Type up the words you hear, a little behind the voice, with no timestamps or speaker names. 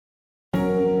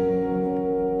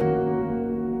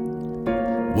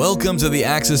Welcome to the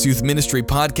Access Youth Ministry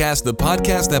Podcast, the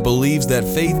podcast that believes that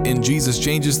faith in Jesus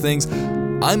changes things.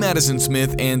 I'm Addison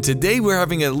Smith, and today we're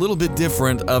having a little bit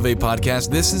different of a podcast.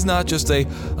 This is not just a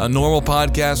normal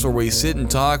podcast where we sit and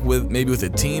talk maybe with a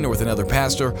teen or with another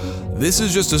pastor. This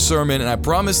is just a sermon, and I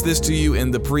promised this to you in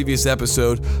the previous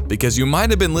episode because you might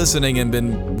have been listening and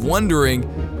been wondering,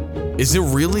 is it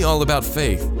really all about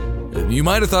faith? You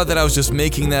might have thought that I was just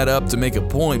making that up to make a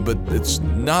point, but it's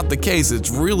not the case. It's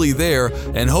really there,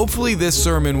 and hopefully this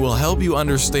sermon will help you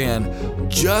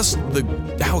understand just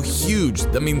how huge,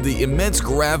 the immense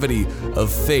gravity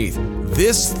of faith.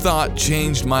 This thought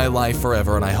changed my life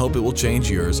forever, and I hope it will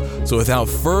change yours. So without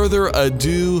further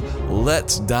ado,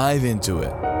 let's dive into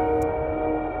it.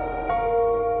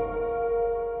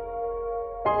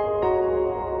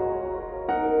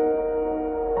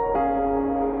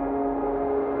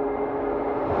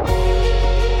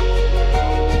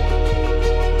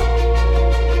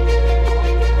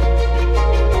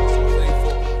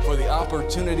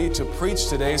 To preach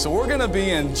today. So we're going to be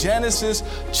in Genesis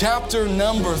chapter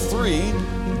number 3.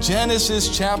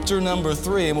 Genesis chapter number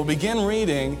 3. And we'll begin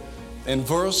reading in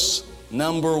verse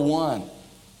number 1.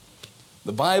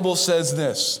 The Bible says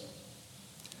this: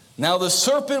 Now the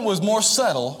serpent was more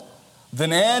subtle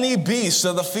than any beast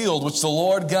of the field which the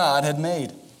Lord God had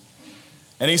made.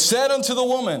 And he said unto the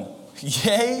woman,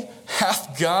 Yea,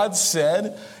 hath God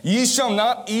said, Ye shall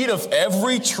not eat of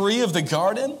every tree of the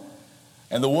garden?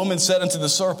 And the woman said unto the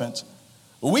serpent,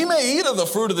 We may eat of the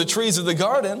fruit of the trees of the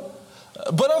garden,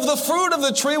 but of the fruit of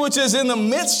the tree which is in the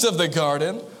midst of the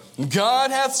garden,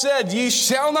 God hath said, Ye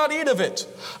shall not eat of it,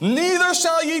 neither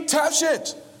shall ye touch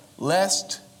it,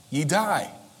 lest ye die.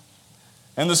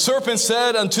 And the serpent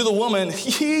said unto the woman,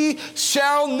 Ye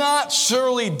shall not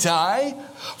surely die,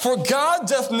 for God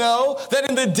doth know that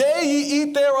in the day ye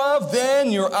eat thereof,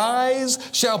 then your eyes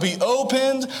shall be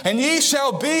opened, and ye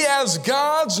shall be as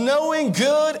gods, knowing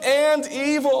good and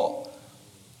evil.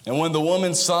 And when the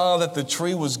woman saw that the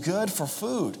tree was good for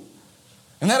food,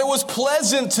 and that it was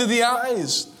pleasant to the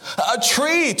eyes, a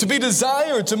tree to be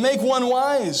desired to make one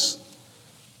wise,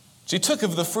 she took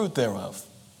of the fruit thereof,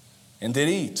 and did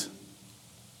eat,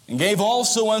 and gave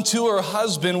also unto her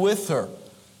husband with her,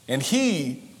 and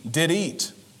he did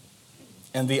eat.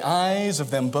 And the eyes of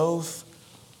them both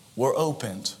were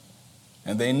opened,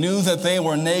 and they knew that they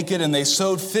were naked, and they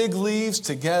sewed fig leaves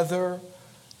together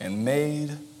and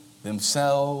made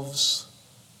themselves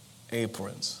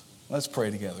aprons. Let's pray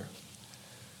together.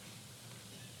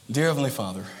 Dear Heavenly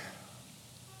Father,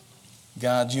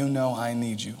 God, you know I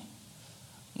need you.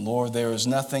 Lord, there is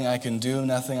nothing I can do,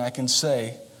 nothing I can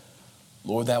say,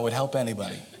 Lord, that would help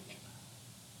anybody.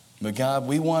 But God,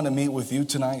 we want to meet with you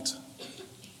tonight.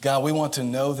 God, we want to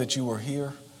know that you are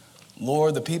here.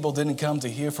 Lord, the people didn't come to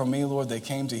hear from me, Lord. They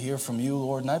came to hear from you,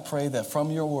 Lord. And I pray that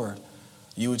from your word,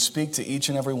 you would speak to each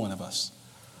and every one of us.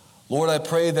 Lord, I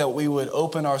pray that we would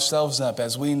open ourselves up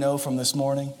as we know from this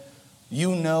morning.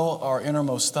 You know our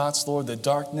innermost thoughts, Lord. The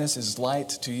darkness is light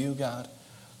to you, God.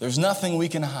 There's nothing we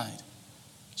can hide.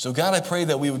 So God, I pray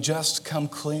that we would just come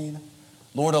clean.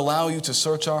 Lord, allow you to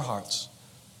search our hearts.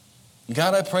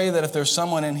 God, I pray that if there's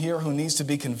someone in here who needs to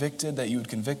be convicted, that you would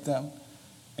convict them.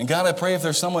 And God, I pray if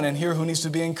there's someone in here who needs to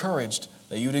be encouraged,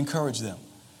 that you would encourage them.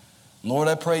 Lord,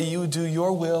 I pray you do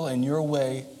your will and your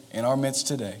way in our midst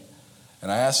today.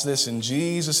 And I ask this in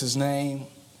Jesus' name,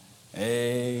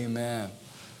 amen.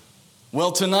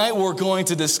 Well, tonight we're going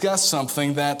to discuss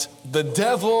something that the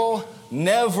devil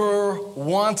never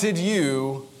wanted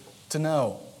you to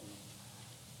know.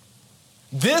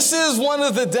 This is one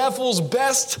of the devil's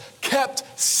best kept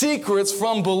secrets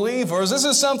from believers. This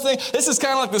is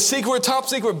kind of like the top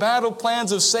secret battle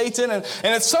plans of Satan. And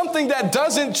it's something that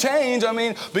doesn't change.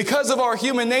 Because of our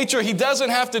human nature, he doesn't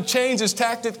have to change his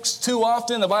tactics too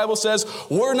often. The Bible says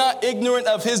we're not ignorant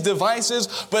of his devices.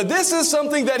 But this is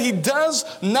something that he does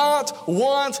not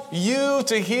want you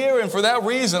to hear. And for that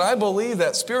reason, I believe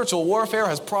that spiritual warfare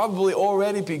has probably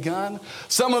already begun.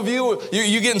 Some of you're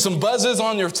getting some buzzes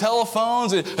on your telephones.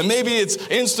 And maybe it's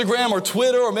Instagram or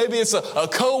Twitter, or maybe it's a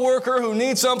coworker who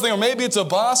needs something, or maybe it's a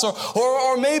boss,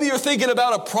 or maybe you're thinking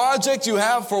about a project you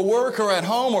have for work or at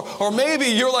home, or maybe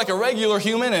you're like a regular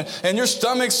human and your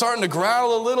stomach's starting to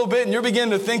growl a little bit and you're beginning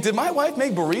to think, did my wife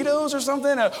make burritos or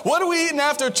something? What are we eating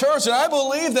after church? And I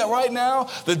believe that right now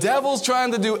the devil's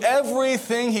trying to do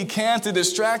everything he can to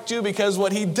distract you, because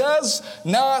what he does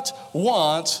not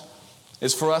want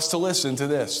is for us to listen to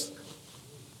this.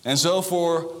 And so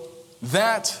for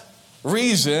that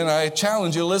reason, I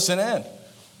challenge you to listen in.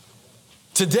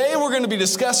 Today we're going to be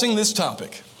discussing this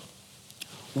topic.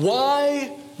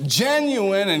 Why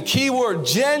genuine, and keyword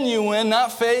genuine,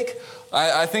 not fake,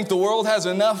 I think the world has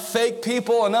enough fake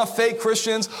people, enough fake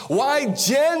Christians. Why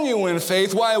genuine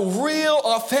faith, why real,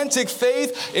 authentic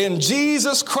faith in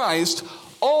Jesus Christ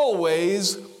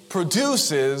always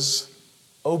produces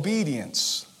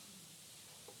obedience?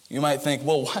 You might think,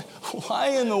 well, why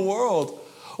in the world?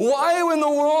 Why in the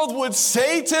world would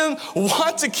Satan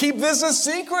want to keep this a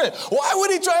secret? Why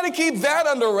would he try to keep that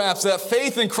under wraps, that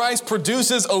faith in Christ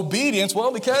produces obedience?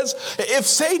 Well, because if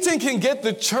Satan can get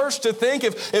the church to think,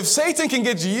 if Satan can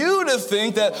get you to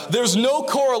think that there's no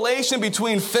correlation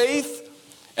between faith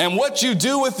and what you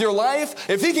do with your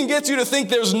life, if he can get you to think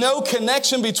there's no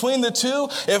connection between the two,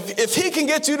 if he can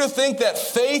get you to think that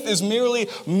faith is merely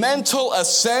mental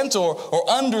assent or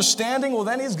understanding, well,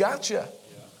 then he's got you.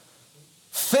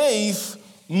 Faith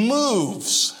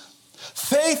moves.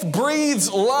 Faith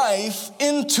breathes life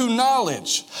into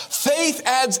knowledge. Faith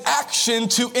adds action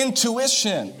to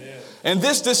intuition. Amen. And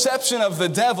this deception of the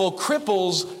devil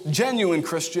cripples genuine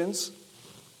Christians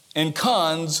and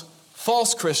cons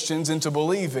false Christians into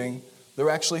believing they're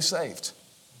actually saved.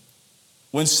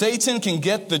 When Satan can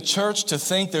get the church to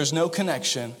think there's no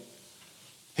connection,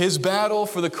 his battle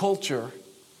for the culture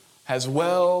has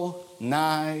well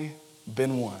nigh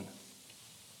been won.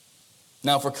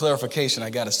 Now, for clarification,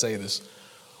 I got to say this.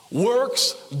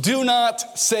 Works do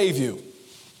not save you.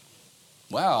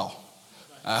 Wow.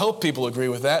 I hope people agree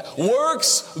with that.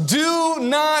 Works do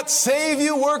not save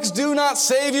you. Works do not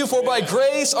save you. For by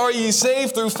grace are ye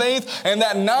saved through faith, and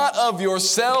that not of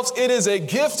yourselves. It is a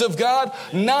gift of God,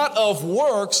 not of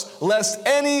works, lest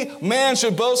any man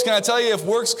should boast. Can I tell you, if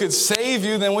works could save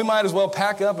you, then we might as well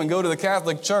pack up and go to the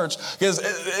Catholic Church, because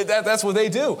that's what they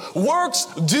do. Works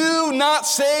do not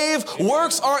save.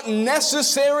 Works aren't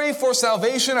necessary for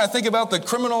salvation. I think about the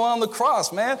criminal on the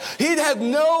cross, man. He had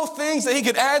no things that he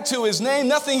could add to his name.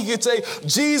 Nothing he could say,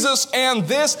 Jesus and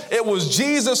this. It was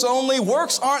Jesus only.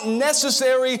 Works aren't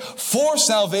necessary for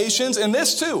salvations. And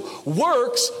this too,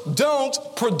 works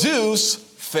don't produce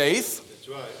faith. That's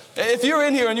right. If you're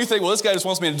in here and you think, well, this guy just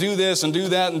wants me to do this and do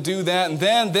that and do that, and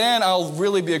then I'll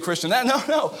really be a Christian.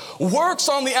 No. Works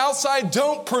on the outside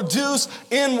don't produce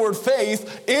inward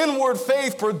faith. Inward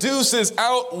faith produces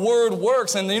outward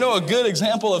works. And you know a good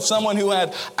example of someone who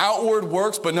had outward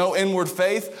works but no inward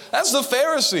faith? That's the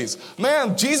Pharisees.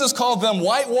 Man, Jesus called them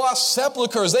whitewashed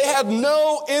sepulchres. They had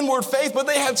no inward faith, but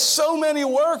they had so many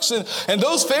works. And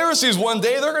those Pharisees, one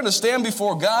day, they're going to stand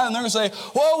before God and they're going to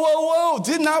say, whoa,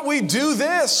 did not we do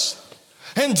this?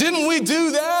 And didn't we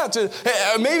do that?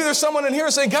 Maybe there's someone in here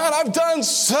saying, God, I've done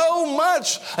so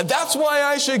much. That's why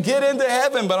I should get into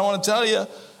heaven. But I want to tell you,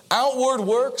 outward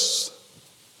works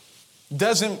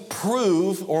doesn't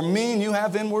prove or mean you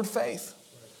have inward faith.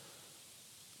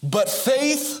 But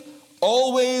faith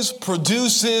always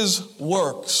produces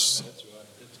works. That's right.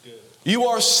 That's good. You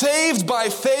are saved by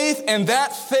faith, and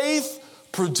that faith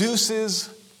produces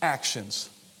actions.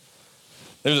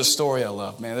 There's a story I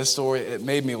love, man. This story, it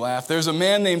made me laugh. There's a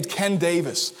man named Ken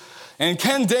Davis. And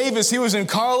Ken Davis, he was in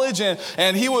college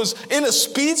and he was in a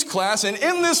speech class. And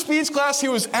in this speech class, he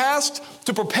was asked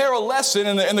to prepare a lesson.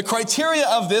 And the criteria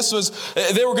of this was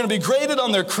they were going to be graded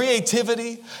on their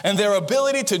creativity and their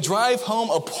ability to drive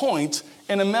home a point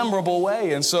in a memorable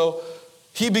way. And so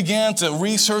he began to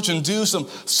research and do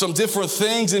some different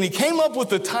things. And he came up with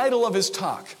the title of his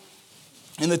talk.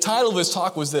 And the title of his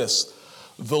talk was this: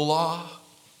 The Law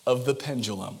of the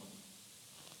Pendulum.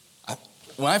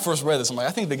 When I first read this, I'm like,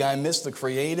 I think the guy missed the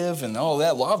creative and all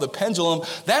that. Law of the pendulum,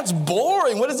 that's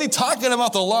boring. What is he talking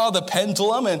about, the law of the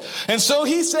pendulum? And so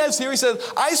he says here,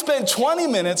 I spent 20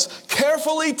 minutes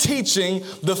carefully teaching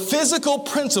the physical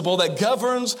principle that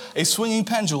governs a swinging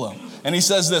pendulum. And he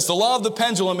says this: the law of the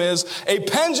pendulum is a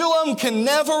pendulum can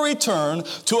never return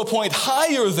to a point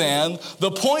higher than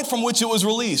the point from which it was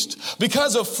released.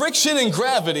 Because of friction and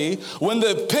gravity, when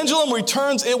the pendulum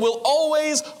returns, it will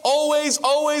always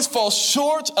fall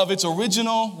short of its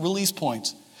original release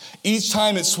point. Each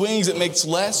time it swings, it makes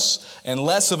less and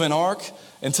less of an arc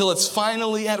until it's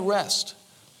finally at rest.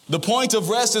 The point of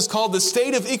rest is called the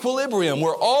state of equilibrium,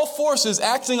 where all forces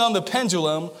acting on the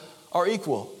pendulum are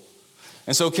equal.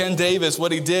 And so Ken Davis,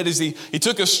 what he did is he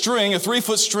took a string, a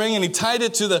 3-foot string, and he tied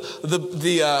it to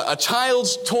a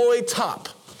child's toy top.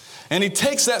 And he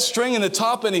takes that string and the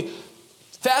top and he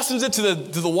fastens it to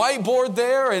the whiteboard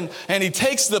there, and he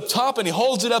takes the top and he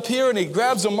holds it up here and he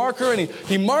grabs a marker and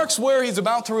he marks where he's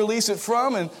about to release it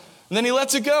from. And And then he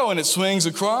lets it go, and it swings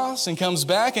across and comes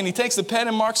back, and he takes the pen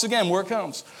and marks again where it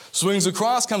comes. Swings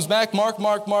across, comes back, mark,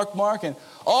 and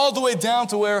all the way down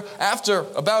to where after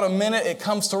about a minute it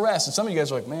comes to rest. And some of you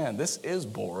guys are like, man, this is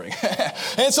boring.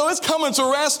 And so it's coming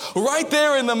to rest right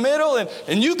there in the middle,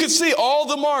 and you could see all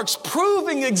the marks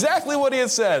proving exactly what he had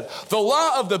said. The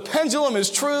law of the pendulum is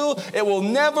true. It will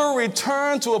never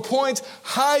return to a point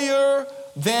higher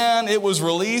than it was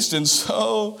released. And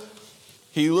so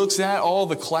he looks at all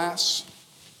the class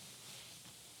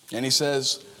and he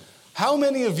says, how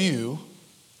many of you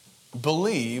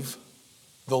believe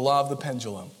the law of the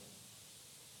pendulum?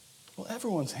 Well,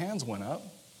 everyone's hands went up.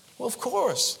 Well, of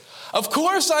course. Of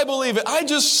course I believe it. I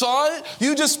just saw it.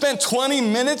 You just spent 20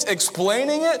 minutes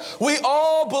explaining it. We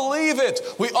all believe it.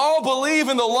 We all believe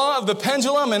in the law of the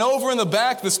pendulum. And over in the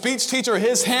back, the speech teacher,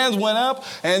 his hands went up.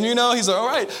 And he's like, all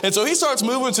right. And so he starts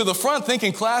moving to the front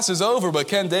thinking class is over. But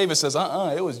Ken Davis says,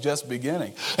 it was just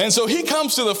beginning. And so he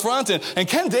comes to the front and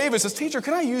Ken Davis says, teacher,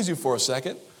 can I use you for a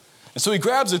second? And so he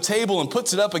grabs a table and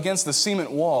puts it up against the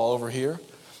cement wall over here.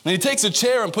 And he takes a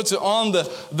chair and puts it on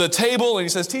the table and he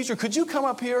says, teacher, could you come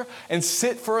up here and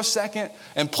sit for a second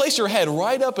and place your head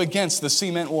right up against the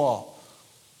cement wall?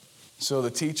 So the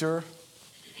teacher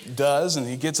does, and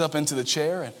he gets up into the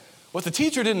chair. And what the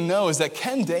teacher didn't know is that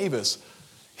Ken Davis,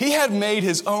 he had made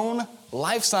his own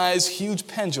life-size huge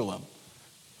pendulum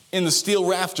in the steel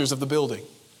rafters of the building.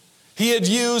 He had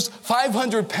used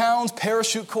 500 pounds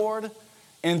parachute cord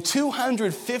and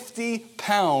 250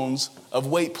 pounds of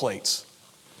weight plates.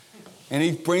 And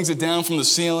he brings it down from the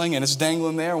ceiling, and it's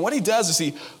dangling there. And what he does is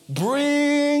he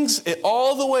brings it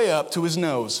all the way up to his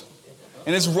nose.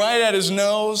 And it's right at his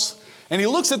nose. And he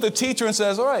looks at the teacher and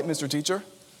says, all right, Mr. Teacher,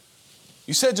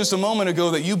 you said just a moment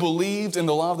ago that you believed in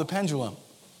the law of the pendulum.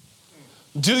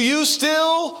 Do you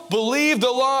still believe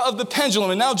the law of the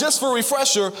pendulum? And now just for a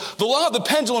refresher, the law of the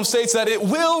pendulum states that it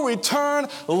will return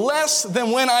less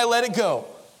than when I let it go.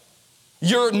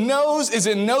 Your nose is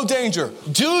in no danger.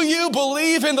 Do you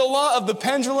believe in the law of the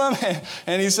pendulum?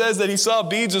 And he says that he saw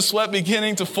beads of sweat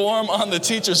beginning to form on the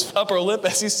teacher's upper lip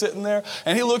as he's sitting there.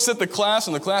 And he looks at the class,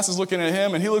 and the class is looking at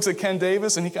him, and he looks at Ken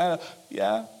Davis, and he kind of,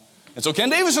 yeah. And so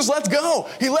Ken Davis just lets go.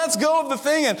 He lets go of the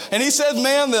thing, and he says,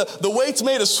 man, the weights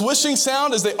made a swishing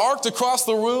sound as they arced across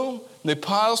the room. And they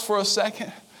paused for a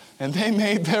second. And they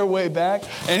made their way back.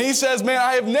 And he says, man,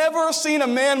 I have never seen a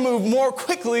man move more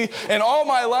quickly in all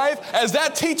my life as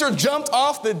that teacher jumped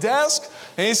off the desk.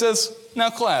 And he says,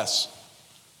 now class,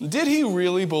 did he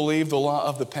really believe the law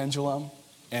of the pendulum?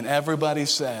 And everybody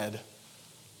said,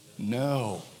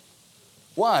 no.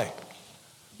 Why?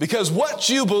 Because what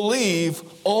you believe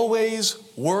always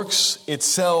works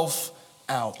itself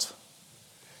out.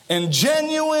 And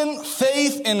genuine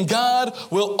faith in God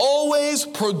will always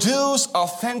produce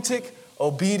authentic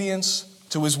obedience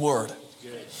to His Word.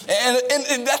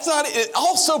 And that's not it. It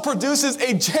also produces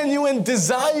a genuine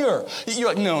desire. You're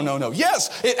like, no.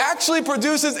 Yes, it actually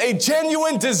produces a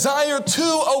genuine desire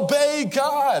to obey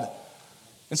God.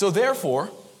 And so therefore,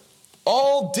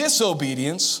 all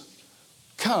disobedience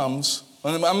comes,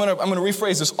 I'm going to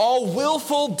rephrase this, all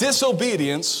willful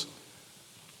disobedience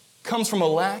comes from a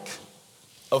lack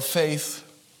of faith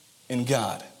in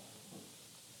God.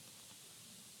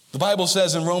 The Bible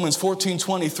says in Romans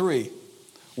 14:23,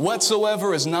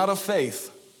 whatsoever is not of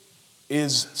faith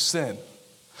is sin.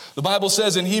 The Bible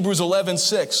says in Hebrews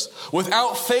 11:6,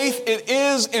 without faith it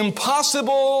is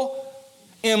impossible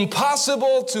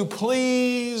to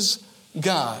please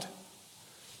God.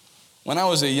 When I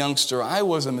was a youngster, I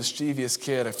was a mischievous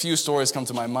kid. A few stories come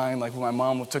to my mind, like when my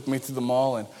mom took me to the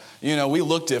mall and, we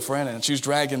looked different and she was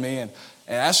dragging me. And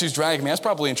as she's dragging me, I was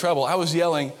probably in trouble. I was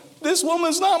yelling, this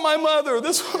woman's not my mother.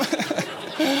 This woman.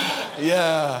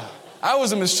 Yeah. I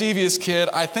was a mischievous kid.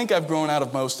 I think I've grown out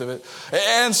of most of it.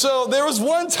 And so there was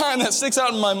one time that sticks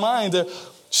out in my mind.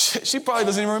 She probably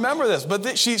doesn't even remember this,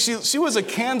 but she was a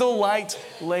candlelight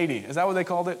lady. Is that what they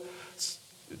called it?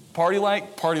 Party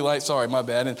light, sorry, my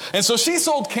bad. And so she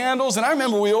sold candles, and I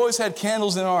remember we always had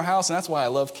candles in our house, and that's why I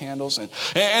love candles.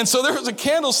 And so there was a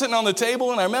candle sitting on the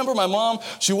table, and I remember my mom,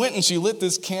 she went and she lit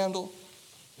this candle,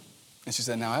 and she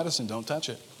said, now, Addison, don't touch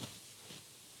it.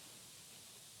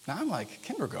 Now, I'm like,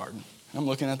 kindergarten. I'm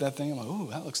looking at that thing, I'm like, ooh,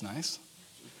 that looks nice.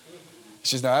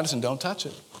 She says, now, Addison, don't touch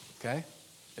it, okay?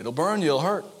 It'll burn you, it'll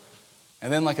hurt.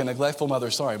 And then like a neglectful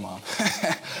mother, sorry, Mom,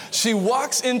 she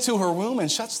walks into her room and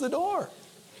shuts the door.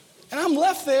 And I'm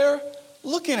left there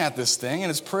looking at this thing, and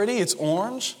it's pretty, it's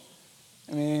orange.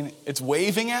 I mean, it's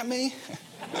waving at me.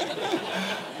 And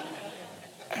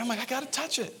I'm like, I got to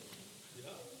touch it.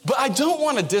 But I don't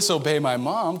want to disobey my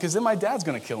mom, because then my dad's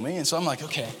going to kill me. And so I'm like,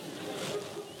 okay.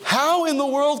 How in the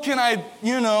world can I,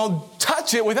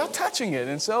 touch it without touching it?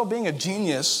 And so, being a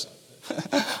genius,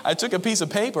 I took a piece of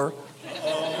paper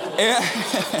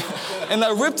and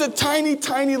I ripped a tiny,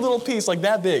 tiny little piece like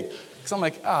that big. Because I'm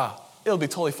like, it'll be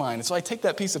totally fine. And so I take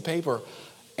that piece of paper,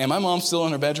 and my mom's still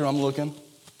in her bedroom. I'm looking.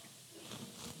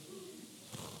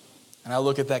 And I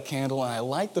look at that candle, and I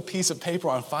light the piece of paper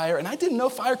on fire. And I didn't know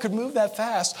fire could move that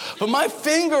fast. But my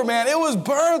finger, man, it was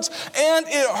burnt, and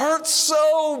it hurt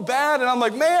so bad. And I'm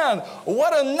like, man,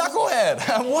 what a knucklehead.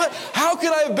 How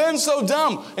could I have been so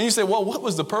dumb? And you say, well, what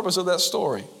was the purpose of that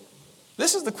story?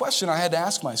 This is the question I had to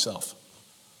ask myself.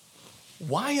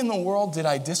 Why in the world did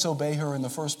I disobey her in the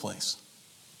first place?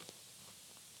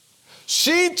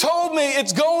 She told me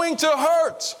it's going to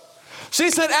hurt. She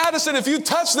said, Addison, if you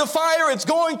touch the fire, it's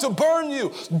going to burn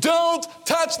you. Don't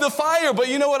touch the fire. But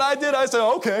you know what I did? I said,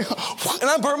 okay. And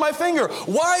I burned my finger.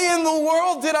 Why in the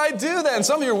world did I do that? And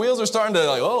some of your wheels are starting to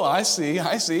oh, I see.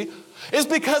 It's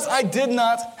because I did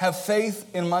not have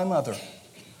faith in my mother.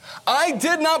 I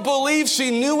did not believe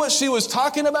she knew what she was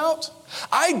talking about.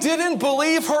 I didn't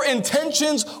believe her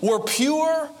intentions were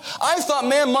pure. I thought,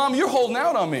 man, Mom, you're holding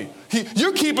out on me.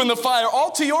 You're keeping the fire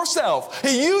all to yourself.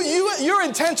 Your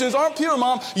intentions aren't pure,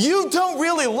 Mom. You don't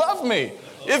really love me.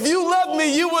 If you loved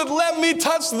me, you would let me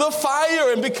touch the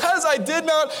fire. And because I did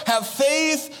not have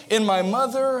faith in my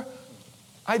mother,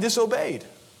 I disobeyed.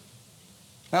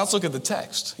 Now let's look at the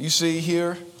text. You see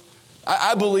here,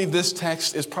 I believe this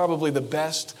text is probably the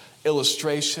best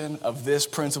illustration of this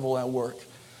principle at work.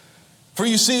 For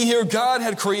you see here, God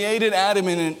had created Adam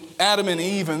and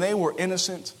Eve, and they were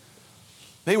innocent.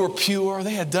 They were pure.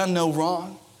 They had done no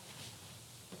wrong.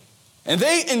 And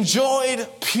they enjoyed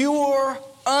pure,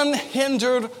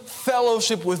 unhindered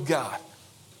fellowship with God.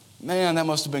 Man, that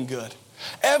must have been good.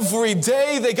 Every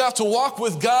day they got to walk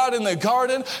with God in the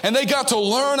garden, and they got to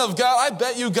learn of God. I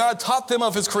bet you God taught them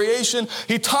of his creation.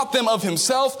 He taught them of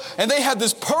himself, and they had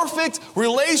this perfect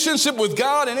relationship with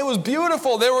God, and it was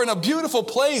beautiful. They were in a beautiful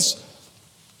place.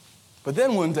 But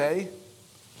then one day,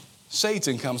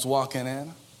 Satan comes walking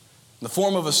in the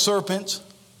form of a serpent,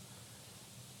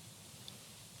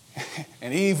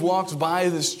 and Eve walks by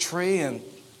this tree, and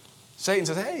Satan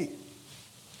says, hey,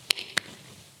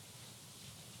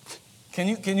 Can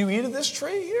you eat of this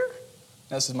tree here?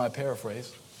 This is my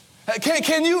paraphrase.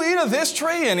 Can you eat of this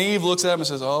tree? And Eve looks at him and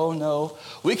says, oh, no.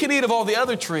 We can eat of all the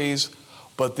other trees,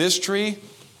 but this tree,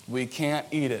 we can't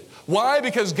eat it. Why?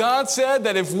 Because God said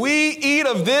that if we eat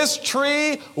of this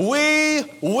tree, we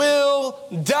will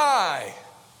die.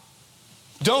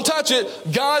 Don't touch it.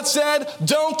 God said,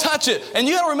 don't touch it. And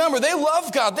you got to remember, they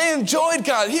loved God. They enjoyed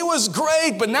God. He was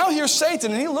great. But now here's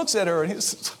Satan, and he looks at her, and he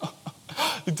says,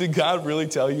 did God really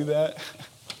tell you that?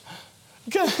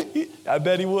 I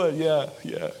bet he would, yeah.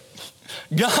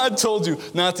 God told you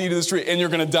not to eat of this tree, and you're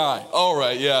going to die. All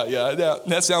right, yeah.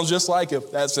 That sounds just like him.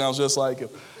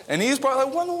 And he's probably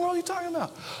like, what in the world are you talking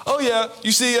about? Oh, yeah,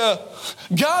 you see,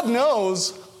 God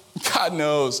knows,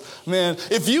 man,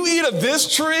 if you eat of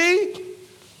this tree,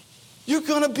 you're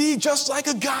going to be just like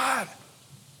a God.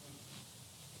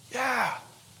 Yeah.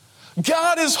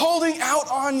 God is holding out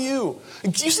on you.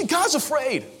 You see, God's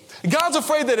afraid. God's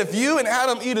afraid that if you and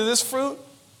Adam eat of this fruit,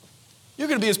 you're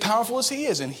going to be as powerful as he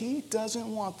is. And he doesn't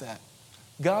want that.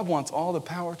 God wants all the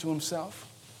power to himself.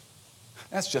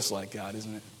 That's just like God,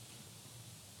 isn't it?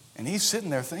 And he's sitting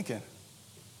there thinking,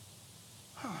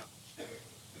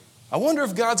 I wonder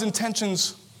if God's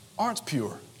intentions aren't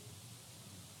pure.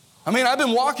 I mean, I've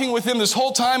been walking with him this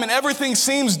whole time and everything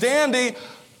seems dandy,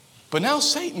 but now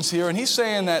Satan's here and he's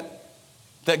saying that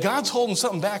God's holding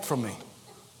something back from me.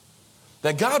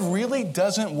 That God really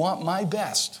doesn't want my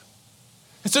best.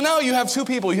 And so now you have two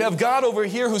people. You have God over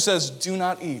here who says, do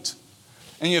not eat.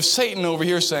 And you have Satan over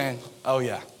here saying, oh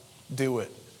yeah, do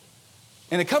it.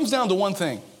 And it comes down to one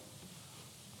thing.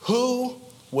 Who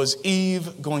was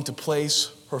Eve going to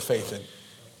place her faith in?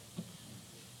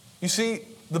 You see,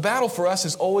 the battle for us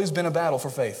has always been a battle for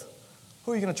faith.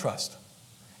 Who are you going to trust?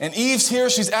 And Eve's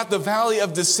here, she's at the valley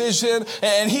of decision,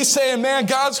 and he's saying, man,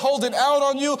 God's holding out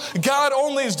on you. God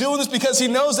only is doing this because he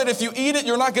knows that if you eat it,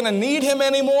 you're not going to need him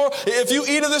anymore. If you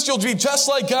eat of this, you'll be just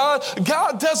like God.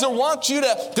 God doesn't want you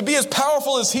to be as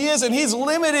powerful as he is, and he's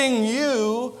limiting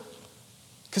you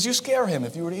because you scare him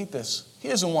if you were to eat this. He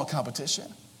doesn't want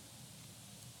competition.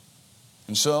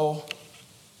 And so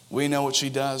we know what she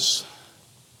does.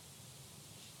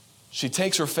 She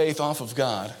takes her faith off of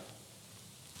God,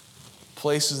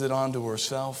 places it onto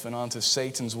herself and onto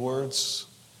Satan's words.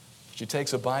 She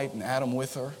takes a bite and Adam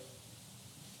with her.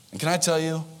 And can I tell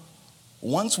you,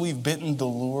 once we've bitten the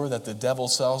lure that the devil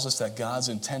sells us that God's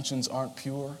intentions aren't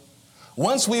pure,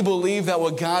 Once we believe that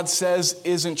what God says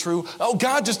isn't true, oh,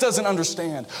 God just doesn't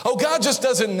understand. Oh, God just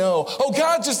doesn't know. Oh,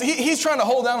 God just, he's trying to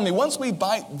hold down on me. Once we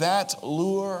bite that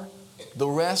lure, the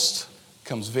rest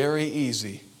comes very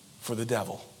easy for the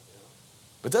devil.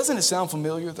 But doesn't it sound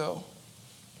familiar, though?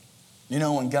 You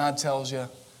know, when God tells you,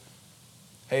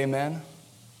 hey, man,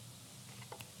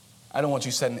 I don't want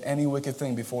you setting any wicked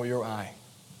thing before your eye.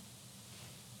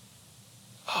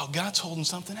 Oh, God's holding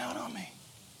something out on me.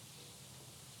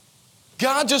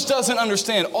 God just doesn't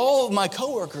understand. All of my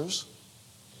coworkers,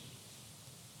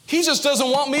 he just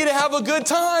doesn't want me to have a good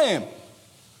time.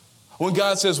 When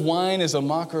God says wine is a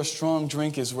mocker, strong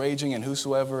drink is raging, and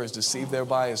whosoever is deceived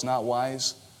thereby is not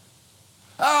wise.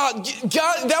 God,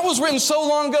 that was written so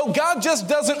long ago. God just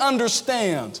doesn't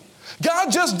understand.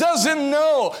 God just doesn't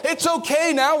know. It's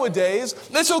okay nowadays.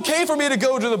 It's okay for me to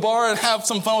go to the bar and have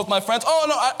some fun with my friends. Oh,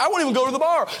 no, I won't even go to the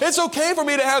bar. It's okay for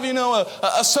me to have,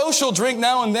 a social drink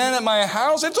now and then at my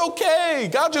house. It's okay.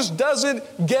 God just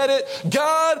doesn't get it.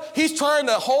 God, he's trying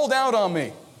to hold out on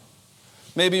me.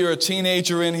 Maybe you're a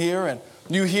teenager in here and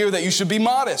you hear that you should be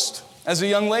modest as a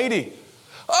young lady.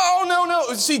 Oh,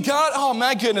 no. See, God, oh,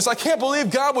 my goodness, I can't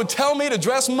believe God would tell me to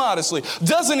dress modestly.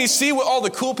 Doesn't he see what all the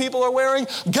cool people are wearing?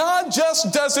 God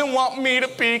just doesn't want me to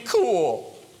be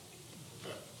cool.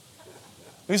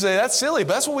 We say, that's silly,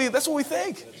 but that's what we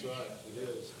think. That's right, it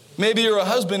is. Maybe you're a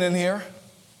husband in here,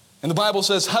 and the Bible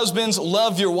says, husbands,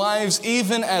 love your wives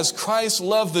even as Christ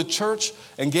loved the church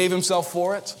and gave himself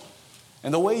for it.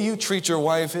 And the way you treat your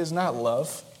wife is not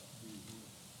love.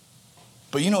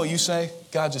 But you know what you say?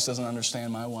 God just doesn't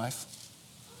understand my wife.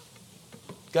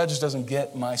 God just doesn't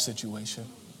get my situation.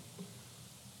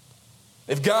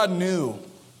 If God knew,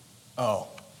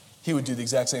 he would do the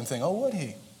exact same thing. Oh, would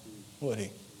he? Would he?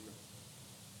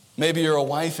 Maybe you're a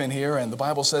wife in here and the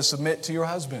Bible says submit to your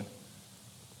husband.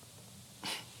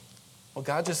 Well,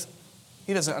 God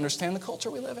he doesn't understand the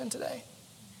culture we live in today.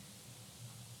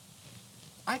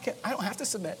 I don't have to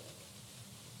submit.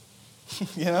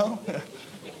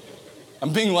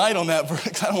 I'm being light on that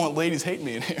because I don't want ladies hating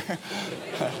me in here.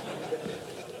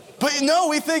 But no,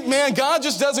 we think, man, God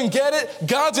just doesn't get it.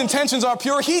 God's intentions are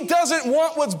pure. He doesn't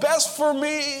want what's best for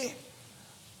me.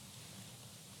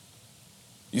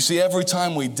 You see, every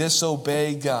time we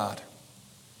disobey God,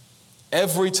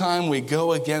 every time we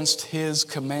go against his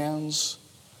commands,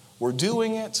 we're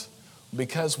doing it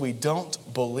because we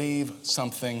don't believe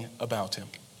something about him.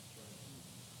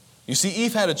 You see,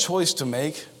 Eve had a choice to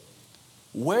make.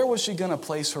 Where was she going to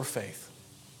place her faith?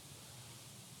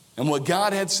 And what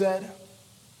God had said,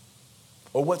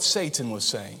 or what Satan was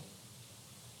saying?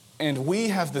 And we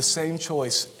have the same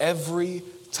choice every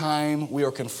time we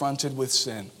are confronted with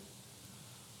sin.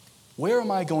 Where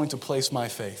am I going to place my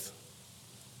faith?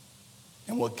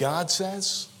 In what God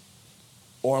says,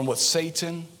 or in what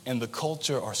Satan and the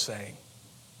culture are saying?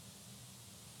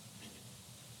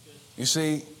 You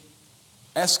see,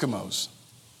 Eskimos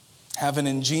have an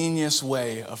ingenious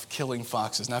way of killing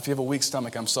foxes. Now, if you have a weak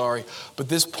stomach, I'm sorry, but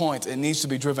this point, it needs to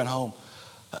be driven home.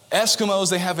 Eskimos,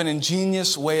 they have an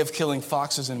ingenious way of killing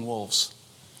foxes and wolves.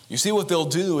 You see, what they'll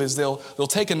do is they'll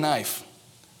take a knife,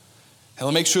 and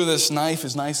they'll make sure this knife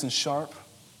is nice and sharp,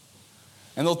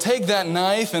 and they'll take that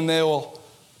knife and they'll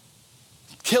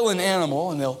kill an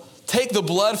animal, and they'll take the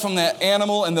blood from that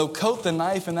animal, and they'll coat the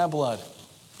knife in that blood,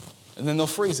 and then they'll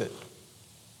freeze it.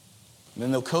 And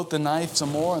then they'll coat the knife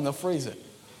some more and they'll freeze it.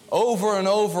 Over and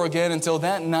over again until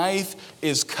that knife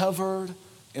is covered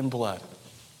in blood.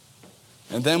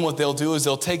 And then what they'll do is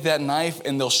they'll take that knife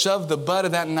and they'll shove the butt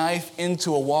of that knife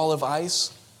into a wall of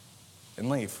ice and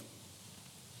leave.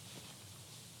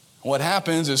 What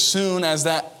happens as soon as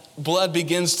that blood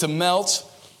begins to melt,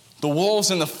 the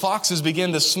wolves and the foxes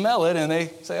begin to smell it and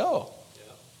they say, oh,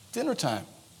 dinner time.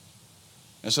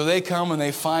 And so they come and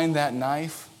they find that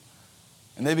knife.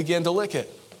 And they begin to lick it.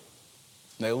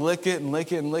 And they lick it and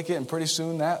lick it and lick it, and pretty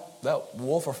soon that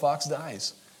wolf or fox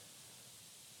dies.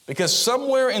 Because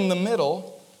somewhere in the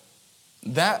middle,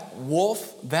 that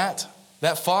wolf, that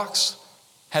fox,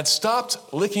 had stopped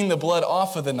licking the blood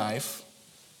off of the knife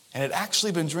and had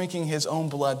actually been drinking his own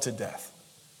blood to death.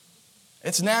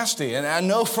 It's nasty. And I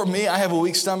know for me, I have a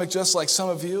weak stomach just like some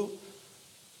of you.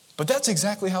 But that's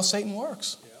exactly how Satan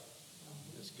works. Yeah,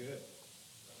 that's good.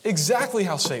 Exactly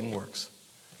how Satan works.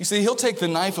 You see, he'll take the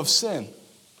knife of sin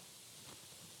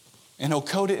and he'll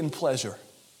coat it in pleasure.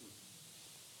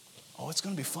 Oh, it's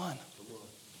going to be fun.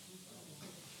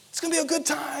 It's going to be a good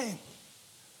time.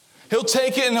 He'll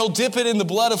take it and he'll dip it in the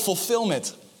blood of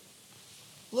fulfillment.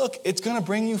 Look, it's going to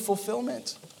bring you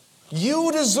fulfillment.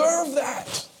 You deserve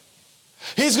that.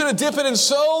 He's going to dip it in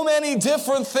so many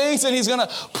different things, and he's going to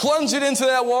plunge it into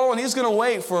that wall, and he's going to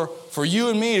wait for you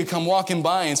and me to come walking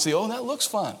by and see, oh, that looks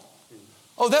fun.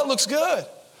 Oh, that looks good.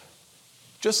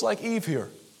 Just like Eve here.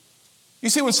 You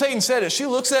see, when Satan said it, she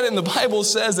looks at it, and the Bible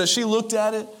says that she looked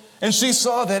at it, and she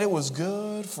saw that it was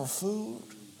good for food.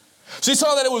 She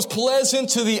saw that it was pleasant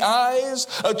to the eyes,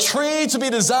 a tree to be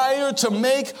desired to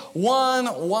make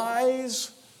one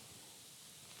wise.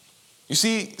 You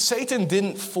see, Satan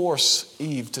didn't force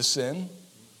Eve to sin.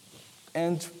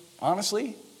 And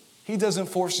honestly, he doesn't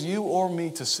force you or me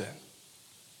to sin.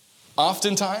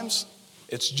 Oftentimes,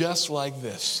 it's just like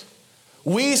this.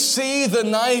 We see the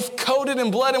knife coated in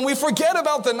blood and we forget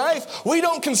about the knife. We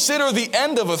don't consider the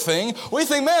end of a thing. We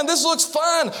think, man, this looks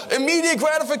fun. Immediate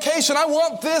gratification. I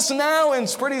want this now.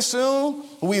 And pretty soon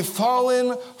we've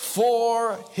fallen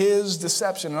for his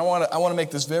deception. And I want to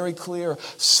make this very clear.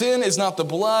 Sin is not the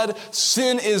blood.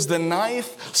 Sin is the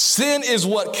knife. Sin is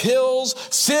what kills.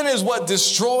 Sin is what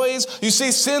destroys. You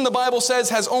see, sin, the Bible says,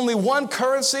 has only one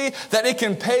currency that it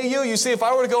can pay you. You see, if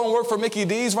I were to go and work for Mickey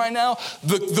D's right now,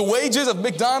 the wages of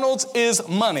McDonald's is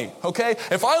money, okay?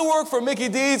 If I work for Mickey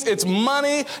D's, it's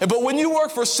money. But when you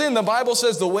work for sin, the Bible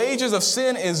says the wages of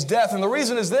sin is death. And the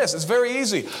reason is this. It's very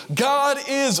easy. God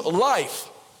is life.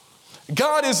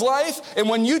 God is life, and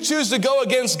when you choose to go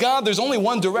against God, there's only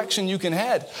one direction you can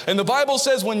head. And the Bible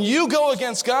says when you go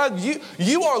against God,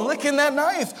 you are licking that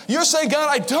knife. You're saying, God,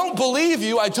 I don't believe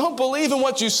you. I don't believe in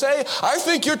what you say. I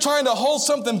think you're trying to hold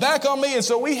something back on me. And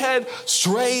so we head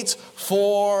straight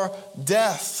for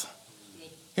death.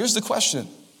 Here's the question.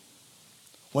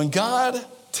 When God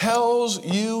tells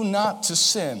you not to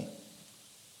sin,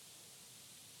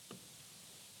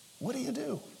 what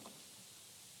do?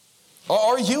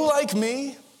 Are you like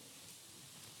me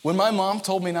when my mom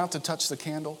told me not to touch the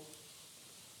candle?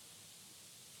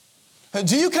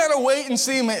 Do you kind of wait and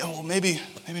see, maybe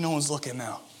no one's looking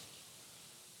now?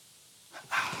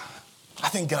 I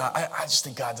just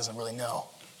think God doesn't really know.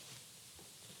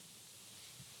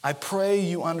 I pray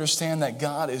you understand that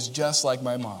God is just like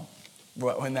my mom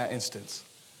in that instance.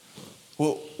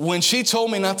 Well, when she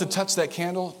told me not to touch that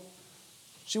candle,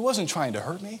 she wasn't trying to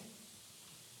hurt me.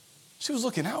 She was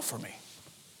looking out for me.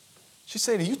 She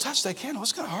said, if you touch that candle,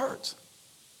 it's going to hurt.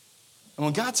 And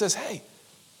when God says, hey,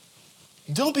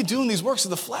 don't be doing these works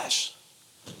of the flesh.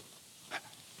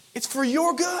 It's for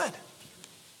your good.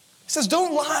 He says,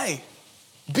 don't lie.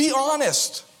 Be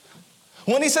honest.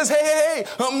 When he says, hey,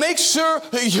 make sure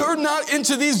you're not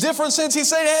into these different sins, he's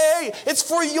saying, hey, it's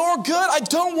for your good. I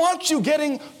don't want you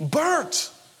getting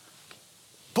burnt.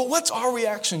 But what's our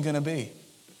reaction going to be?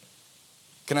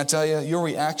 Can I tell you, your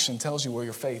reaction tells you where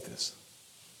your faith is.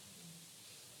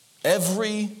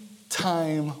 Every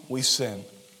time we sin,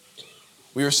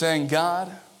 we are saying,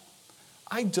 God,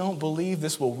 I don't believe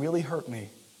this will really hurt me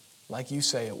like you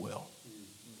say it will.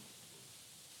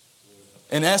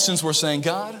 In essence, we're saying,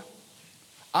 God,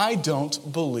 I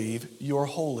don't believe you're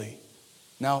holy.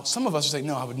 Now, some of us are saying,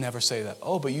 no, I would never say that.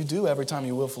 Oh, but you do every time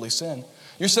you willfully sin.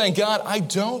 You're saying, God, I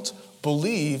don't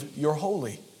believe you're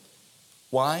holy.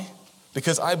 Why?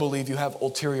 Because I believe you have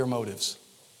ulterior motives.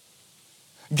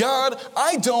 God,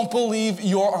 I don't believe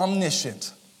you're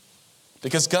omniscient.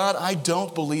 Because God, I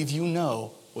don't believe you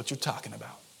know what you're talking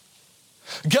about.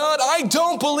 God, I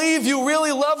don't believe you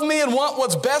really love me and want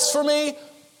what's best for me.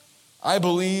 I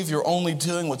believe you're only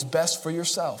doing what's best for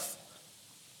yourself.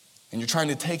 And you're trying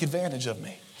to take advantage of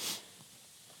me.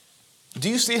 Do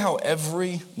you see how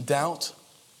every doubt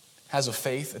has a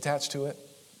faith attached to it?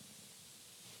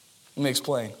 Let me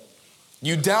explain.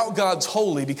 You doubt God's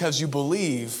holy because you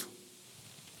believe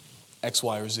X,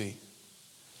 Y, or Z.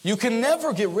 You can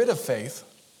never get rid of faith.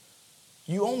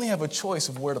 You only have a choice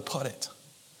of where to put it.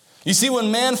 You see,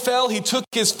 when man fell, he took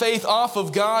his faith off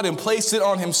of God and placed it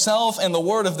on himself and the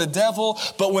word of the devil.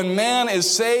 But when man is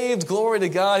saved, glory to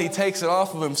God, he takes it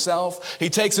off of himself. He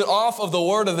takes it off of the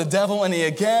word of the devil and he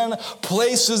again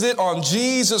places it on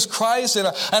Jesus Christ. And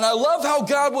I love how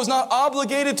God was not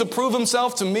obligated to prove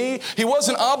himself to me. He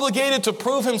wasn't obligated to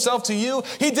prove himself to you.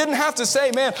 He didn't have to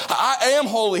say, man, I am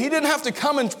holy. He didn't have to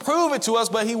come and prove it to us,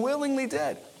 but he willingly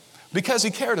did. Because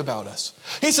he cared about us.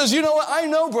 He says, you know what? I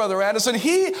know Brother Addison.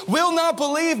 He will not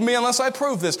believe me unless I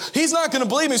prove this. He's not going to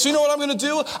believe me. So you know what I'm going to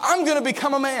do? I'm going to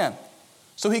become a man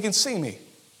so he can see me.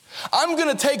 I'm going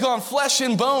to take on flesh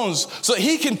and bones so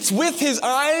he can, with his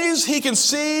eyes, he can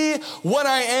see what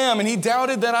I am. And he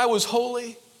doubted that I was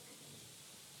holy.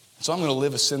 So I'm going to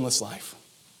live a sinless life.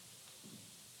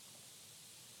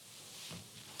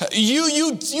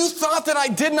 You thought that I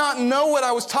did not know what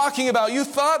I was talking about. You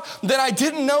thought that I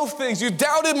didn't know things. You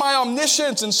doubted my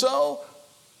omniscience. And so,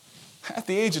 at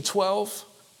the age of 12,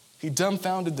 He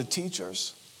dumbfounded the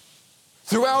teachers.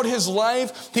 Throughout his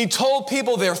life, he told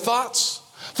people their thoughts.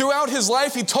 Throughout his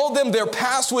life, he told them their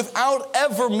past without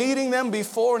ever meeting them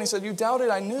before. And he said, you doubted,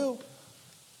 I knew.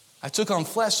 I took on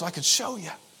flesh so I could show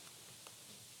you.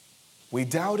 We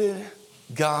doubted,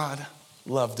 God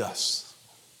loved us.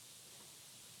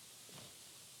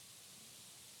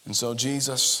 And so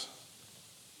Jesus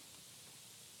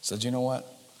said, you know what?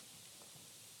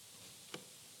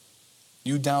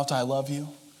 You doubt I love you?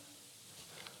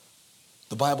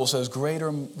 The Bible says, greater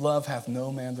love hath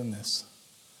no man than this,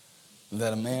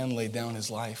 that a man lay down his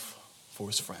life for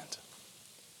his friend.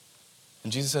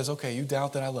 And Jesus says, okay, you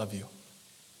doubt that I love you.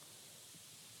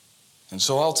 And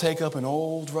so I'll take up an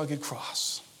old rugged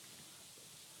cross,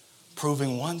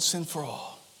 proving once and for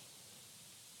all,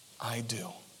 I do.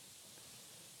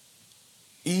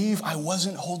 Eve, I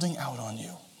wasn't holding out on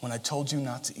you when I told you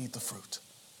not to eat the fruit.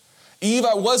 Eve,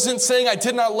 I wasn't saying I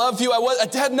did not love you. I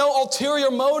had no ulterior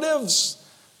motives.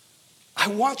 I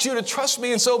want you to trust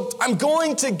me, and so I'm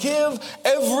going to give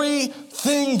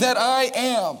everything that I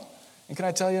am. And can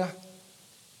I tell you,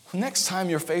 next time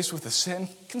you're faced with a sin,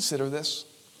 consider this.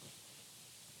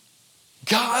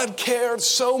 God cared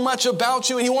so much about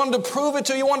you, and he wanted to prove it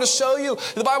to you. He wanted to show you.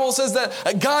 The Bible says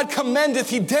that God commendeth.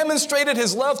 He demonstrated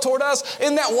his love toward us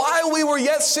in that while we were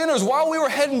yet sinners, while we were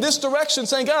heading this direction,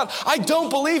 saying, God, I don't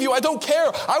believe you. I don't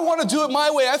care. I want to do it my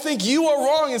way. I think you are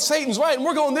wrong and Satan's right, and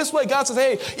we're going this way. God says,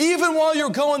 hey, even while you're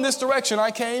going this direction,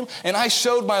 I came and I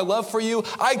showed my love for you.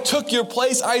 I took your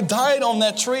place. I died on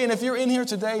that tree. And if you're in here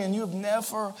today and you have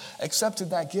never accepted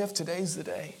that gift, today's the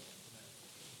day.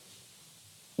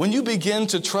 When you begin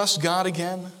to trust God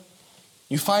again,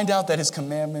 you find out that his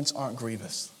commandments aren't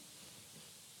grievous.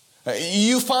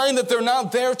 You find that they're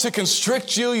not there to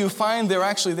constrict you. You find they're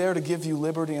actually there to give you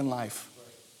liberty and life.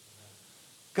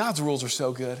 God's rules are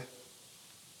so good.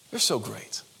 They're so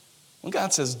great. When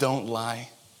God says don't lie,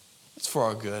 it's for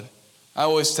our good. I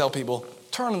always tell people,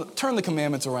 turn the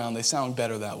commandments around. They sound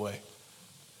better that way.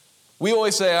 We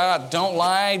always say, don't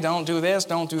lie, don't do this,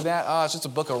 don't do that. It's just a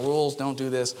book of rules, don't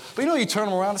do this. But you turn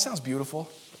them around, it sounds beautiful.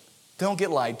 Don't get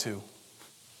lied to.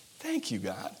 Thank you,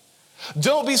 God.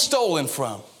 Don't be stolen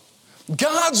from.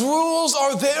 God's rules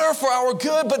are there for our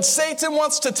good, but Satan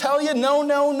wants to tell you, no,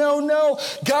 no, no, no.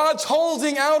 God's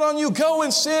holding out on you. Go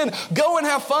and sin. Go and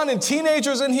have fun. And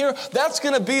teenagers in here, that's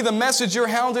going to be the message you're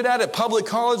hounded at public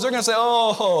college. They're going to say,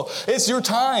 oh, it's your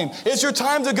time. It's your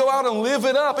time to go out and live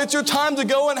it up. It's your time to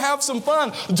go and have some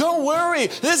fun. Don't worry.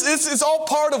 It's all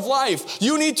part of life.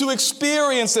 You need to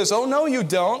experience this. Oh, no, you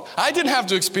don't. I didn't have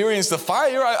to experience the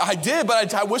fire. I did,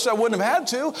 but I wish I wouldn't have had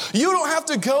to. You don't have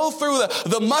to go through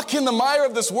the muck and the mire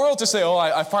of this world to say,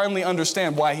 I finally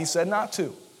understand why he said not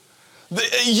to.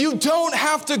 You don't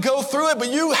have to go through it,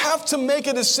 but you have to make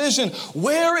a decision.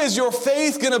 Where is your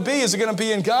faith going to be? Is it going to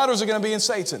be in God or is it going to be in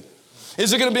Satan?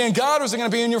 Is it going to be in God or is it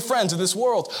going to be in your friends in this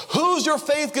world? Who's your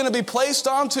faith going to be placed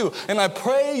onto? And I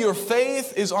pray your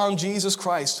faith is on Jesus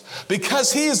Christ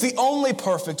because he is the only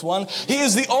perfect one. He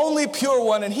is the only pure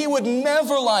one, and he would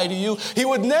never lie to you. He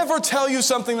would never tell you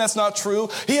something that's not true.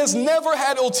 He has never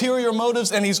had ulterior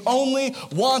motives, and he's only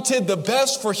wanted the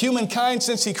best for humankind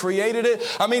since he created it.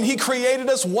 He created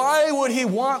us. Why would he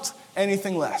want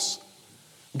anything less?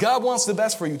 God wants the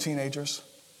best for you, teenagers.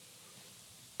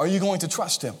 Are you going to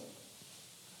trust him?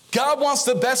 God wants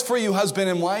the best for you, husband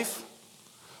and wife.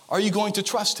 Are you going to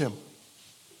trust him?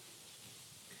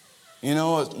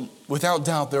 Without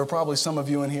doubt, there are probably some of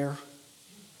you in here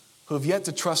who have yet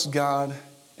to trust God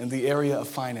in the area of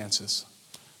finances.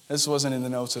 This wasn't in the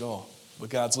notes at all, but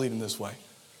God's leading this way.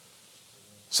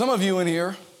 Some of you in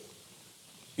here,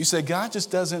 you say, God just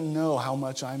doesn't know how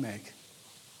much I make.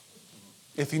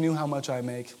 If he knew how much I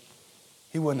make,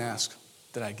 he wouldn't ask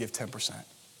that I give 10%.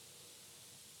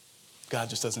 God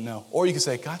just doesn't know. Or you can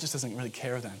say, God just doesn't really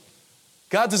care then.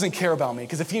 God doesn't care about me.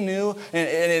 Because if he knew,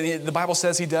 and the Bible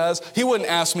says he does, he wouldn't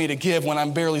ask me to give when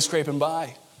I'm barely scraping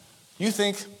by. You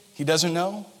think he doesn't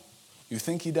know? You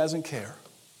think he doesn't care?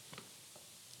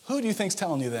 Who do you think's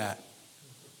telling you that?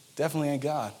 Definitely ain't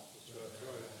God.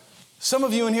 Some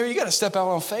of you in here, you got to step out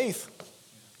on faith.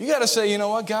 You got to say, you know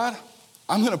what, God?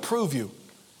 I'm going to prove you.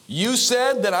 You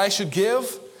said that I should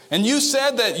give, and you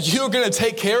said that you're going to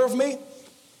take care of me.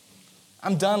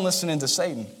 I'm done listening to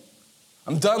Satan.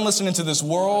 I'm done listening to this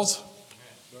world,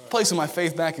 placing my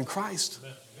faith back in Christ.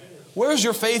 Where's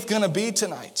your faith going to be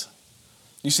tonight?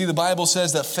 You see, the Bible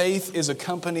says that faith is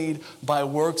accompanied by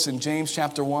works in James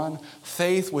chapter 1.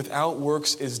 Faith without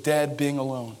works is dead, being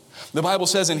alone. The Bible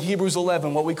says in Hebrews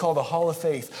 11, what we call the hall of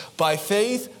faith, by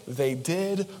faith they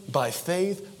did, by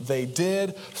faith they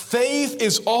did. Faith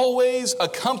is always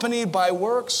accompanied by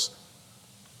works.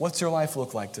 What's your life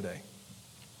look like today?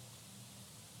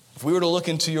 If we were to look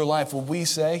into your life, would we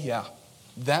say, yeah,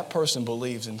 that person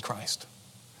believes in Christ.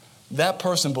 That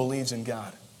person believes in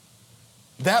God.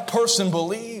 That person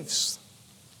believes.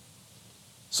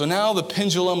 So now the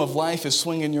pendulum of life is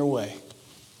swinging your way.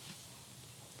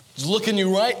 It's looking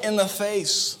you right in the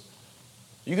face.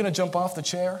 Are you going to jump off the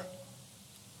chair?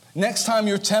 Next time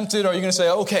you're tempted, are you going to say,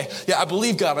 okay, yeah, I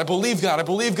believe God, I believe God, I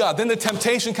believe God. Then the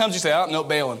temptation comes, you say, oh, no,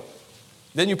 bailing.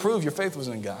 Then you prove your faith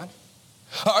wasn't in God.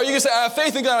 Are you going to say, I have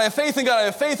faith in God, I have faith in God, I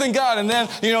have faith in God, and then,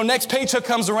 next paycheck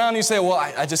comes around and you say, well,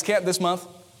 I just can't this month.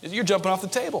 You're jumping off the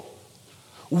table.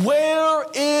 Where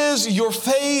is your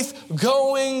faith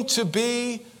going to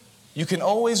be? You can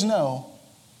always know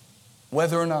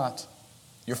whether or not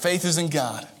your faith is in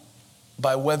God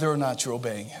by whether or not you're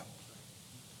obeying Him.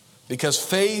 Because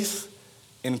faith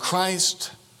in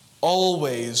Christ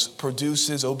always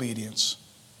produces obedience.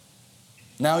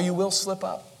 Now you will slip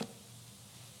up.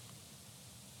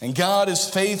 And God is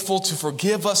faithful to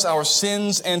forgive us our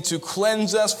sins and to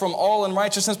cleanse us from all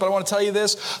unrighteousness. But I want to tell you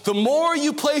this, the more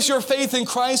you place your faith in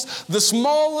Christ, the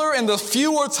smaller and the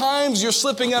fewer times your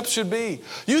slipping up should be.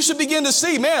 You should begin to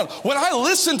see, man, when I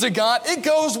listen to God, it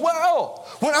goes well.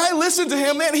 When I listen to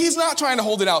Him, man, He's not trying to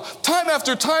hold it out. Time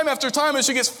after time after time, it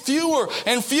should get fewer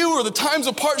and fewer. The times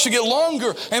apart should get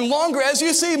longer and longer. As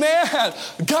you see, man,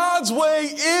 God's way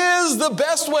is the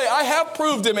best way. I have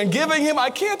proved Him, and giving Him,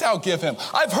 I can't outgive Him.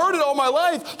 I've heard it all my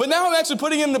life, but now I'm actually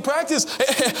putting it into practice,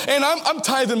 and I'm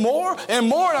tithing more,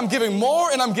 and I'm giving more,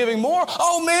 and I'm giving more.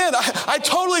 Oh man, I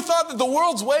totally thought that the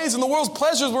world's ways and the world's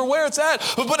pleasures were where it's at,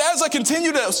 but as I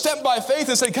continue to step by faith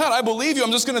and say, God, I believe you,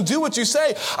 I'm just going to do what you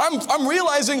say, I'm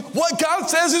realizing what God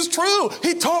says is true.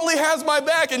 He totally has my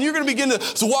back, and you're going to begin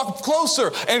to walk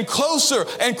closer and closer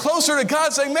and closer to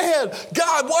God, saying, man,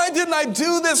 God, why didn't I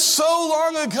do this so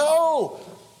long ago?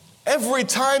 Every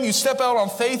time you step out on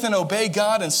faith and obey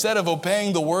God instead of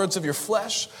obeying the words of your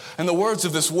flesh and the words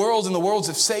of this world and the words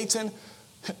of Satan,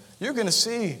 you're going to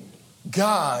see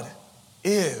God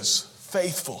is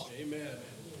faithful. Amen.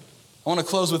 I want to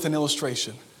close with an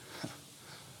illustration.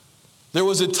 There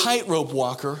was a tightrope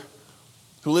walker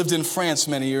who lived in France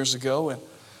many years ago,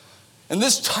 and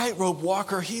this tightrope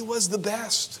walker, he was the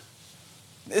best.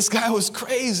 This guy was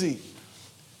crazy.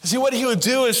 See, what he would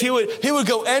do is he would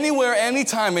go anywhere,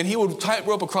 anytime, and he would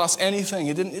tightrope across anything.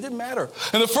 It didn't matter.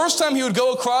 And the first time he would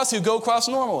go across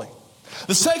normally.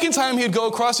 The second time he'd go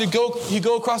across, he'd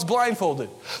go across blindfolded.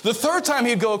 The third time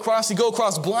he'd go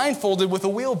across blindfolded with a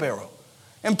wheelbarrow.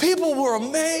 And people were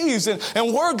amazed.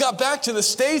 And word got back to the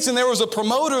States, and there was a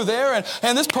promoter there.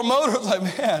 And this promoter was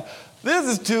like, man, this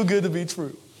is too good to be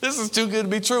true. This is too good to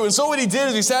be true. And so what he did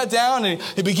is he sat down and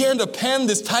he began to pen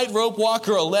this tightrope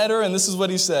walker a letter. And this is what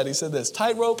he said. He said this,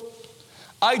 tightrope,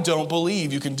 I don't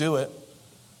believe you can do it,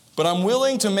 but I'm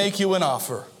willing to make you an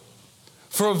offer.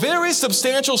 For a very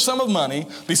substantial sum of money,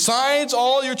 besides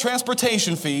all your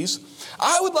transportation fees,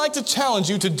 I would like to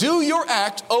challenge you to do your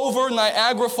act over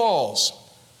Niagara Falls.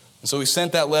 And so he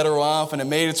sent that letter off, and it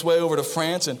made its way over to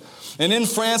France. And in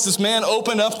France, this man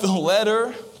opened up the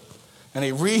letter, and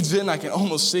he reads it, and I can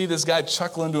almost see this guy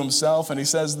chuckling to himself, and he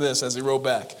says this as he wrote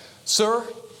back, Sir,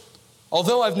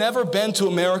 although I've never been to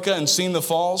America and seen the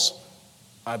falls,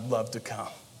 I'd love to come.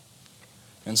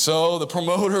 And so the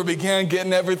promoter began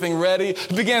getting everything ready.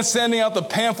 He began sending out the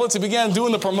pamphlets. He began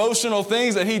doing the promotional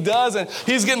things that he does, and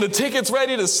he's getting the tickets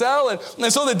ready to sell.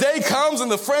 And so the day comes,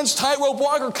 and the French tightrope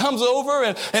walker comes over,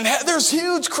 and there's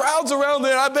huge crowds around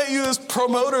there. And I bet you this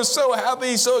promoter is so happy,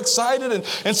 he's so excited.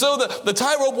 And so the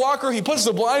tightrope walker, he puts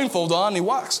the blindfold on, and he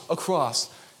walks across.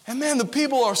 And man, the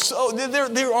people are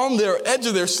they're on their edge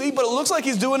of their seat, but it looks like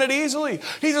he's doing it easily.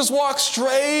 He just walks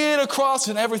straight across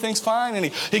and everything's fine. And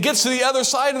he gets to the other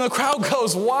side and the crowd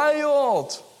goes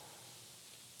wild.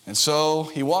 And so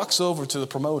he walks over to the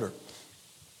promoter. And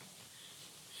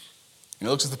he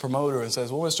looks at the promoter and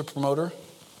says, well, Mr. Promoter,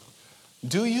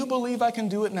 do you believe I can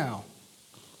do it now?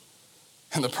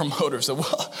 And the promoter said,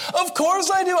 well, of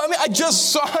course I do. I mean, I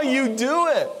just saw you do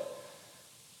it.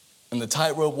 And the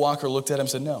tightrope walker looked at him and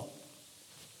said, no.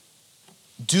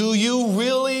 Do you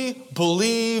really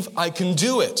believe I can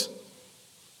do it?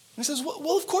 And he says,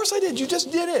 well, of course I did. You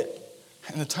just did it.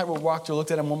 And the tightrope walker looked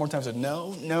at him one more time and said,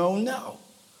 no, no, no.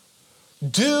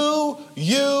 Do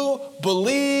you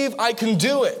believe I can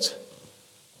do it?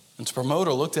 And the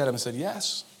promoter looked at him and said,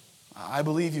 yes, I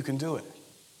believe you can do it.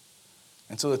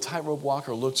 And so the tightrope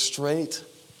walker looked straight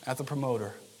at the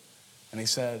promoter and he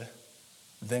said,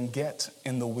 then get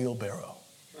in the wheelbarrow.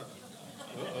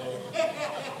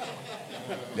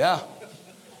 Yeah.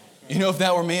 You know, if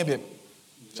that were me, I'd be,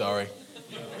 sorry.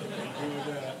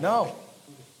 No.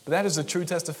 But that is a true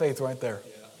test of faith right there.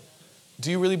 Yeah.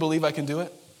 Do you really believe I can do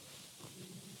it?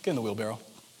 Get in the wheelbarrow.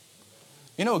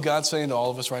 You know what God's saying to all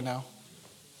of us right now?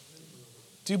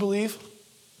 Do you believe?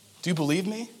 Do you believe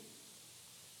me?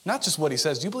 Not just what he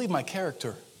says. Do you believe my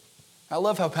character? I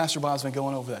love how Pastor Bob's been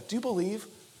going over that. Do you believe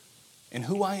in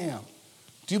who I am?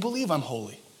 Do you believe I'm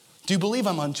holy? Do you believe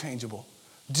I'm unchangeable?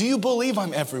 Do you believe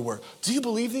I'm everywhere? Do you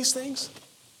believe these things?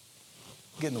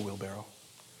 Get in the wheelbarrow.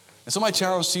 And so my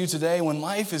challenge to you today, when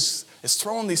life is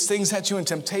throwing these things at you and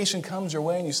temptation comes your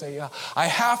way and you say, yeah, I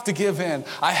have to give in.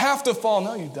 I have to fall.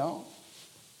 No, you don't.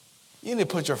 You need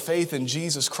to put your faith in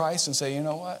Jesus Christ and say, you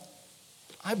know what?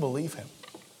 I believe him.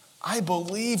 I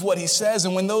believe what he says.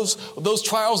 And when those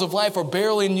trials of life are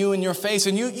barreling you in your face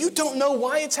and you don't know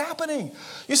why it's happening.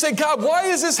 You say, God, why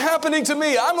is this happening to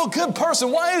me? I'm a good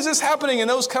person. Why is this happening? And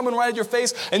those coming right at your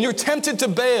face and you're tempted to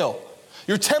bail.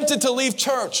 You're tempted to leave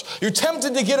church. You're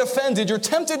tempted to get offended. You're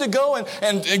tempted to go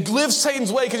and live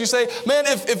Satan's way because you say, man,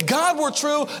 if God were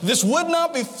true, this would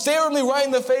not be staring me right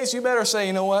in the face. You better say,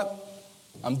 you know what?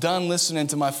 I'm done listening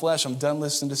to my flesh. I'm done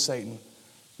listening to Satan.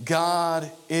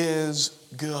 God is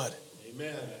good.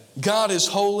 Amen. God is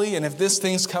holy, and if this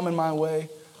thing's coming my way,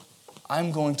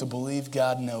 I'm going to believe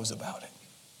God knows about it.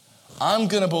 I'm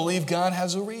going to believe God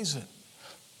has a reason.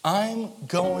 I'm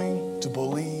going to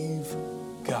believe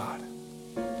God.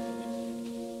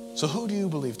 So who do you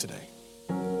believe today?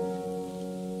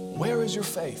 Where is your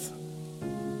faith?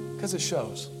 Because it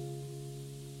shows.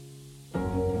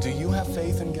 Do you have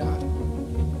faith in God?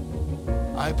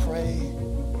 I pray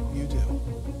you do.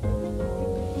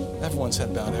 Everyone's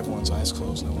head bowed, everyone's eyes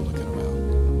closed, no one looking around.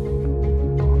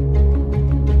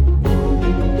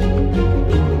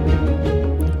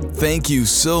 Thank you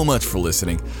so much for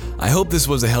listening. I hope this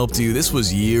was a help to you. This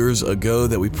was years ago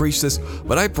that we preached this,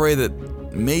 but I pray that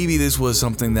maybe this was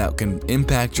something that can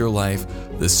impact your life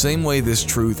the same way this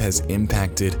truth has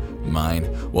impacted mine.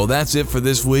 Well, that's it for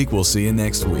this week. We'll see you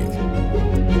next week.